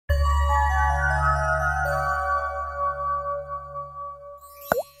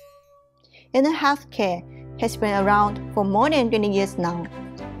in healthcare has been around for more than 20 years now,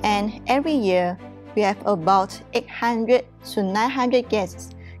 and every year we have about 800 to 900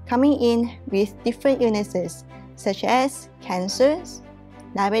 guests coming in with different illnesses such as cancers,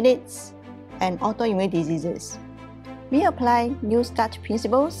 diabetes, and autoimmune diseases. We apply New Start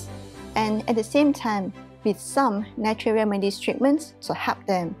principles and at the same time with some natural remedies treatments to help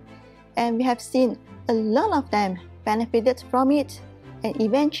them. And we have seen a lot of them benefited from it and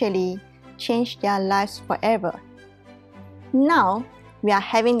eventually changed their lives forever. Now, we are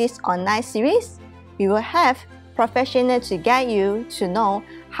having this online series. We will have professionals to guide you to know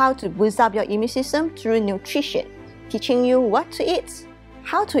how to boost up your immune system through nutrition, teaching you what to eat,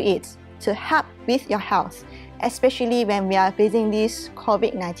 how to eat to help with your health, especially when we are facing this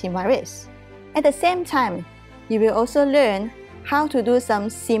COVID-19 virus. At the same time, you will also learn how to do some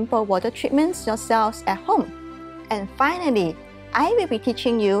simple water treatments yourselves at home. And finally, I will be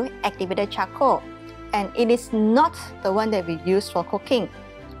teaching you activated charcoal, and it is not the one that we use for cooking.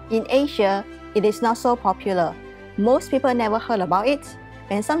 In Asia, it is not so popular. Most people never heard about it,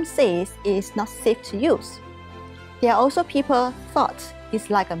 and some say it is not safe to use. There are also people thought it's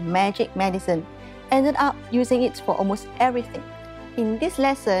like a magic medicine, ended up using it for almost everything. In this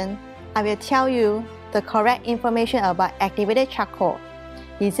lesson, I will tell you the correct information about activated charcoal.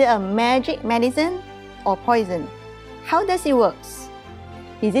 Is it a magic medicine or poison? How does it work?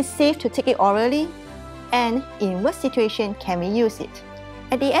 Is it safe to take it orally? And in what situation can we use it?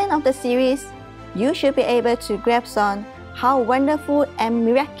 At the end of the series, you should be able to grasp on how wonderful and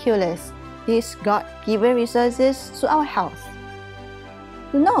miraculous these God-given resources to our health.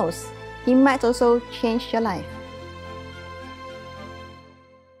 Who knows, it might also change your life.